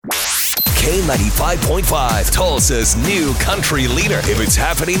K95.5, Tulsa's new country leader. If it's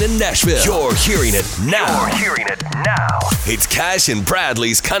happening in Nashville, you're hearing it now. It's Cash and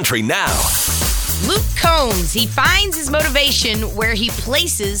Bradley's Country Now. Luke Combs, he finds his motivation where he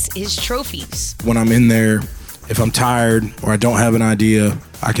places his trophies. When I'm in there, if I'm tired or I don't have an idea,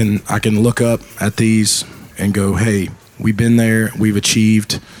 I can look up at these and go, hey, we've been there, we've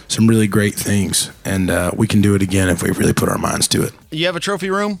achieved some really great things, and we can do it again if we really put our minds to it. You have a trophy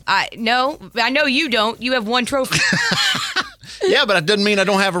room? No, I know you don't. You have one trophy. Yeah, but it doesn't mean I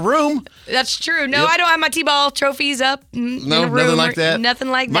don't have a room. That's true. No, I don't have my T-ball trophies up in a room. Nothing like that? Nothing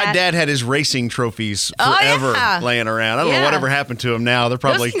like that. My dad had his racing trophies forever laying around. I don't know whatever happened to them now. They're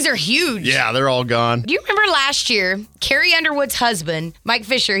probably... Those things are huge. Yeah, they're all gone. Do you remember last year, Carrie Underwood's husband, Mike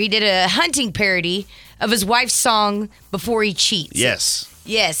Fisher, he did a hunting parody of his wife's song, Before He Cheats? Yes.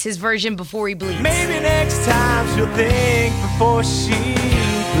 Yes, his version, Before He Bleeds. Maybe next time she'll think before she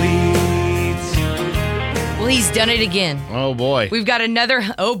bleeds. Well, he's done it again. Oh, boy. We've got another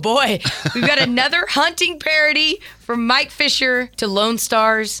hunting parody from Mike Fisher to Lone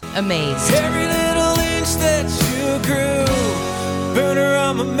Star's Amazed. Every little inch that you grew, burner,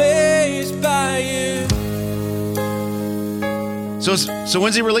 I'm amazed by you. So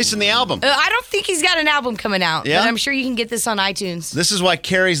when's he releasing the album? I don't think he's got an album coming out, Yeah? but I'm sure you can get this on iTunes. This is why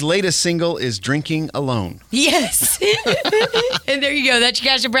Carrie's latest single is Drinking Alone. Yes. And there you go. That's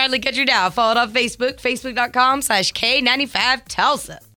your Cash and Bradley Country Now. Follow it on Facebook, facebook.com/K95 Tulsa.